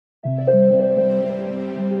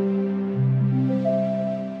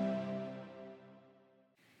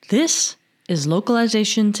This is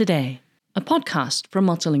Localization Today, a podcast from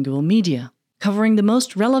Multilingual Media, covering the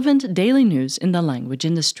most relevant daily news in the language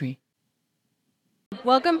industry.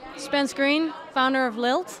 Welcome, Spence Green, founder of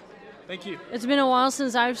Lilt. Thank you. It's been a while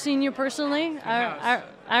since I've seen you personally.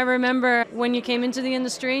 I remember when you came into the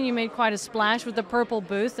industry and you made quite a splash with the purple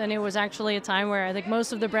booth, and it was actually a time where I think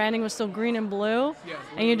most of the branding was still green and blue,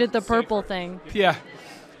 and you did the purple thing. Yeah,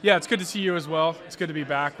 it's good to see you as well. It's good to be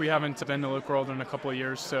back. We haven't been to LocWorld in a couple of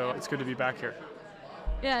years, so it's good to be back here.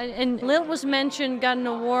 Yeah, and Lilt was mentioned, got an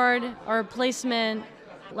award or a placement,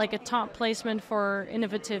 like a top placement for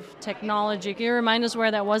innovative technology. Can you remind us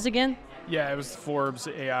where that was again? Yeah, it was Forbes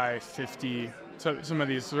AI 50, so some of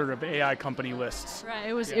these sort of AI company lists. Right,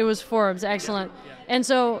 it was Forbes, excellent. Yeah. And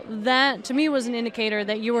so that, to me, was an indicator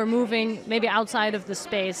that you were moving maybe outside of the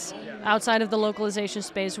space, outside of the localization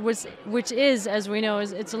space, which is, as we know,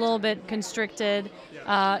 it's a little bit constricted.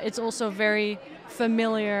 It's also very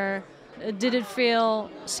familiar. Did it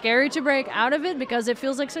feel scary to break out of it? Because it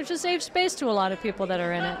feels like such a safe space to a lot of people that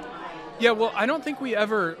are in it. Yeah, well, I don't think we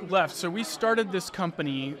ever left. So we started this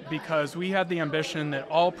company because we had the ambition that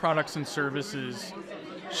all products and services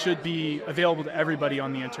should be available to everybody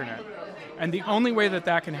on the internet. And the only way that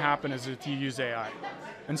that can happen is if you use AI.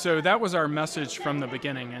 And so that was our message from the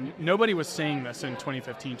beginning. And nobody was saying this in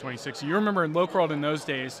 2015, 2016. You remember in LocWorld in those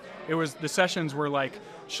days, the sessions were like,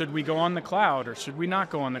 should we go on the cloud or should we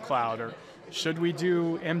not go on the cloud? Or should we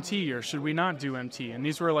do MT or should we not do MT? And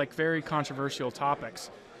these were like very controversial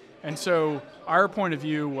topics. And so our point of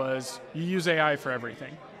view was you use AI for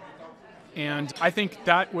everything. And I think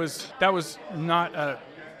that was not a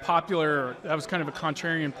popular, that was kind of a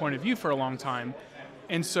contrarian point of view for a long time.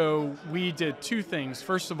 And so we did two things.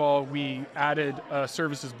 First of all, we added a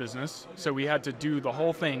services business. So we had to do the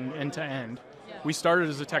whole thing end to end. We started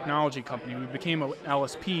as a technology company. We became an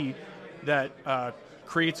LSP that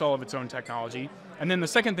creates all of its own technology. And then the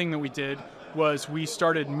second thing that we did was we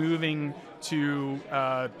started moving to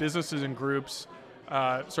businesses and groups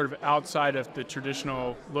sort of outside of the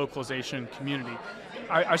traditional localization community.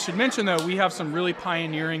 I should mention, though, we have some really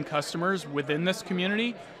pioneering customers within this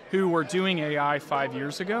community who were doing AI 5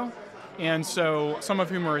 years ago, and so some of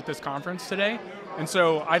whom are at this conference today. And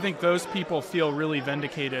so I think those people feel really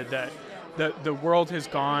vindicated that the world has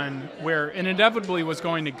gone where it inevitably was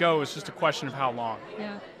going to go. It's just a question of how long.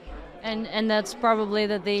 Yeah, and that's probably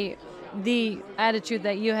the attitude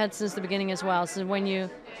that you had since the beginning as well, so when you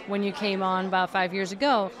came on about 5 years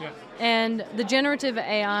ago. Yeah. And the generative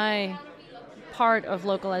AI part of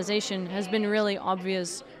localization has been really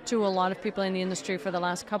obvious to a lot of people in the industry for the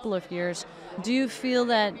last couple of years. Do you feel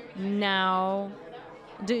that now,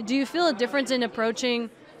 do you feel a difference in approaching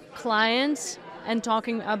clients and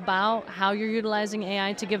talking about how you're utilizing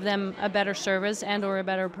AI to give them a better service and or a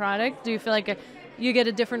better product? Do you feel like you get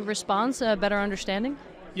a different response, a better understanding?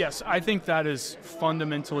 Yes, I think that is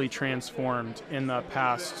fundamentally transformed in the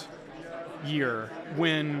past year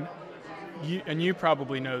when, you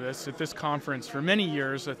probably know this, at this conference for many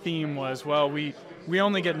years, the theme was, well, we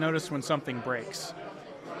only get noticed when something breaks.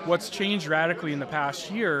 What's changed radically in the past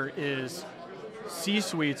year is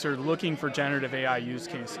C-suites are looking for generative AI use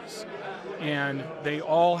cases. And they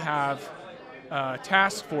all have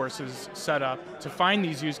task forces set up to find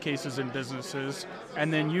these use cases in businesses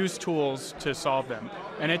and then use tools to solve them.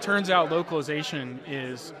 And it turns out localization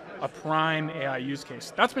is a prime AI use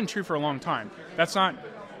case. That's been true for a long time. That's not,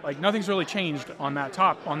 like, nothing's really changed on that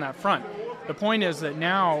front. The point is that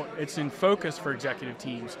now it's in focus for executive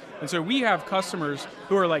teams. And so we have customers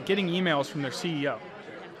who are like getting emails from their CEO.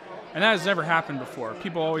 And that has never happened before.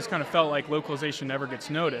 People always kind of felt like localization never gets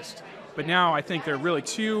noticed. But now I think there are really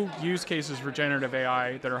two use cases for generative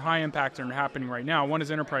AI that are high impact and are happening right now. One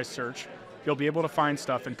is enterprise search. You'll be able to find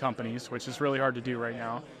stuff in companies, which is really hard to do right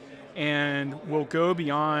now. And we'll go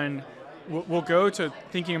beyond, we'll go to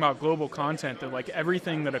thinking about global content, that like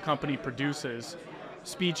everything that a company produces,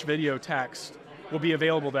 speech, video, text, will be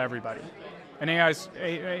available to everybody. And AI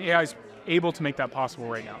is able to make that possible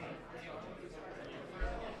right now.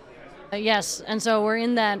 Yes, and so we're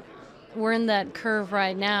in that curve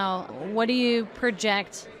right now. What do you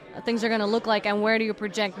project things are going to look like, and where do you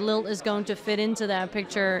project Lilt is going to fit into that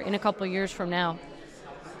picture in a couple of years from now?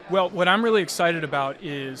 Well, what I'm really excited about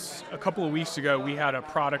is a couple of weeks ago we had a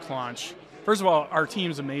product launch. First of all, our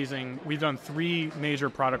team's amazing. We've done 3 major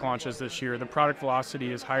product launches this year. The product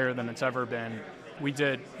velocity is higher than it's ever been. We've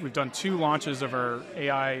done 2 launches of our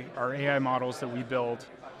AI models that we build.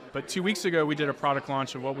 But 2 weeks ago, we did a product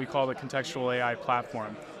launch of what we call the contextual AI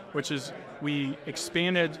platform. which is we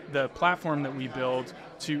expanded the platform that we build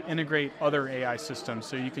to integrate other AI systems.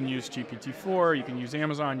 So you can use GPT-4, you can use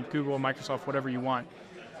Amazon, Google, Microsoft, whatever you want.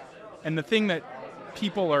 And the thing that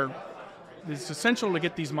it's essential to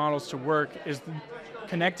get these models to work is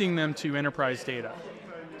connecting them to enterprise data.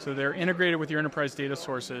 So they're integrated with your enterprise data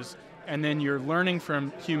sources, and then you're learning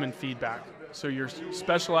from human feedback. So you're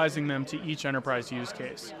specializing them to each enterprise use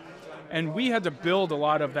case. And we had to build a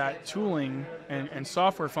lot of that tooling and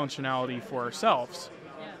software functionality for ourselves,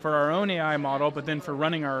 for our own AI model, but then for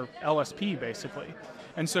running our LSP, basically.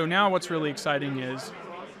 And so now what's really exciting is,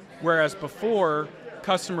 whereas before,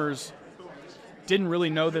 customers didn't really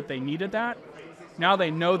know that they needed that, now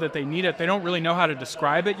they know that they need it. They don't really know how to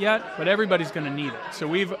describe it yet, but everybody's going to need it. So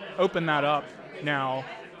we've opened that up now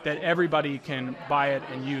that everybody can buy it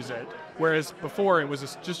and use it. Whereas before, it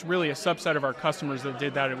was just really a subset of our customers that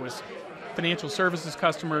did that. It was financial services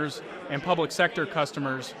customers and public sector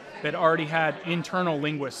customers that already had internal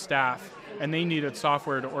linguist staff, and they needed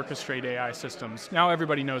software to orchestrate AI systems. Now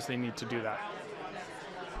everybody knows they need to do that.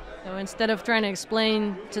 So instead of trying to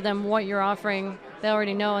explain to them what you're offering, they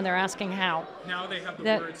already know and they're asking how. Now they have the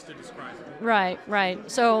words to describe it.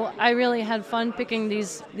 Right. So I really had fun picking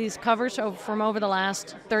these covers from over the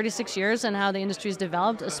last 36 years and how the industry's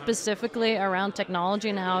developed, specifically around technology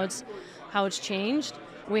and how it's changed.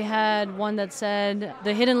 We had one that said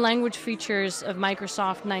the hidden language features of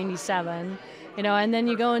Microsoft 97. And then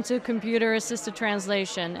you go into computer-assisted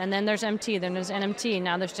translation, and then there's MT, then there's NMT,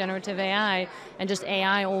 now there's generative AI, and just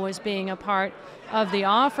AI always being a part of the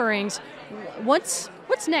offerings. What's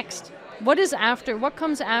next? What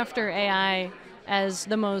comes after AI as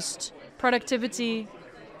the most productivity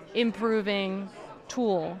improving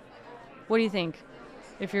tool? What do you think,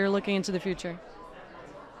 if you're looking into the future?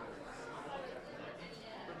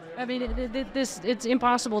 I mean, it's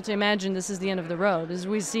impossible to imagine this is the end of the road. As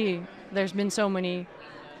we see, there's been so many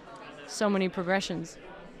progressions.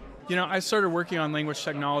 I started working on language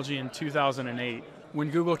technology in 2008.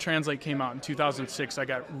 When Google Translate came out in 2006, I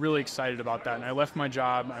got really excited about that, and I left my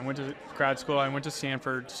job. I went to grad school. I went to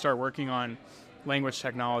Stanford to start working on language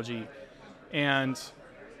technology. And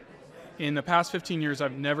in the past 15 years,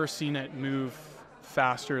 I've never seen it move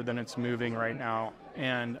faster than it's moving right now.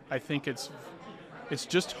 And I think it's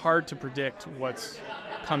just hard to predict what's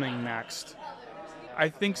coming next. I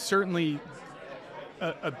think certainly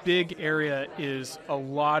a big area is a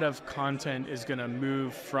lot of content is going to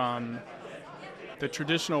move from the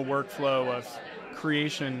traditional workflow of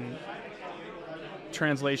creation,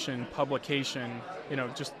 translation, publication,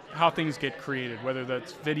 just how things get created, whether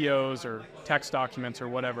that's videos or text documents or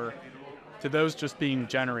whatever, to those just being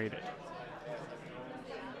generated.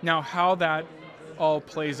 Now, how that all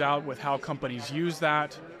plays out with how companies use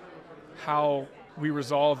that, how we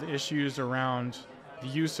resolve issues around the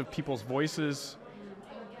use of people's voices,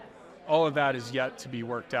 all of that is yet to be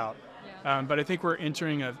worked out. But I think we're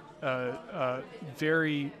entering a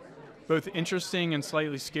very both interesting and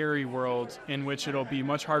slightly scary world in which it'll be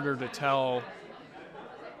much harder to tell.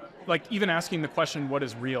 Like even asking the question, what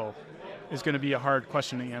is real, is going to be a hard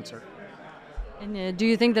question to answer. And do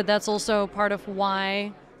you think that that's also part of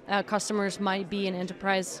why customers might be and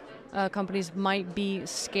enterprise companies might be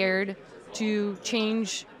scared to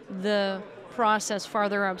change the process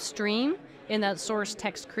farther upstream in that source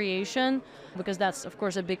text creation? Because that's, of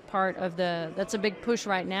course, a big part of that's a big push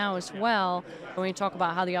right now as well when we talk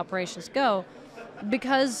about how the operations go.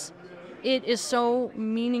 Because it is so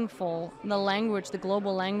meaningful, the language, the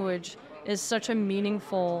global language, is such a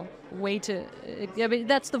meaningful way to,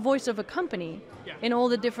 that's the voice of a company in all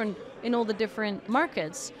the different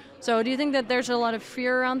markets. So do you think that there's a lot of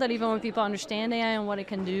fear around that, even when people understand AI and what it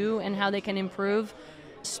can do and how they can improve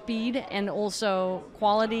speed and also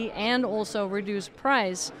quality and also reduce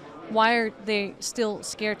price? Why are they still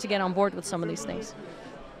scared to get on board with some of these things?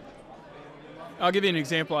 I'll give you an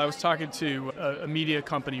example. I was talking to a media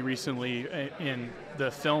company recently in the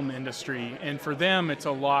film industry, and for them it's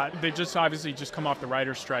a lot. They just obviously just come off the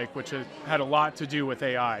writer's strike, which had a lot to do with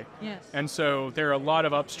AI. Yes. And so there are a lot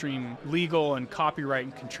of upstream legal and copyright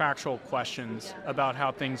and contractual questions about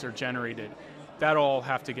how things are generated. That all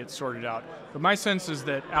have to get sorted out. But my sense is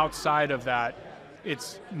that outside of that,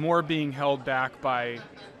 it's more being held back by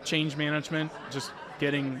change management, just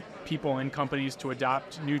getting people in companies to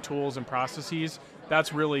adopt new tools and processes.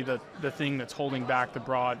 That's really the thing that's holding back the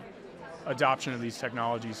broad adoption of these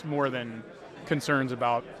technologies, more than concerns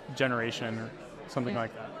about generation or something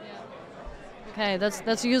like that. Okay,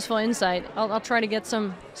 that's a useful insight. I'll try to get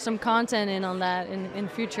some content in on that in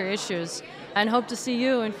future issues, and hope to see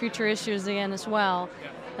you in future issues again as well.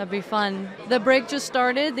 That'd be fun. The break just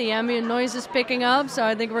started. The ambient noise is picking up, so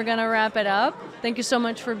I think we're going to wrap it up. Thank you so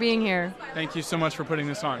much for being here. Thank you so much for putting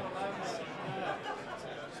this on.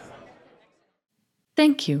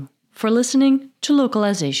 Thank you for listening to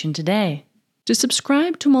Localization Today. To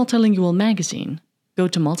subscribe to Multilingual magazine, go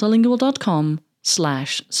to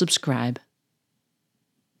multilingual.com/subscribe.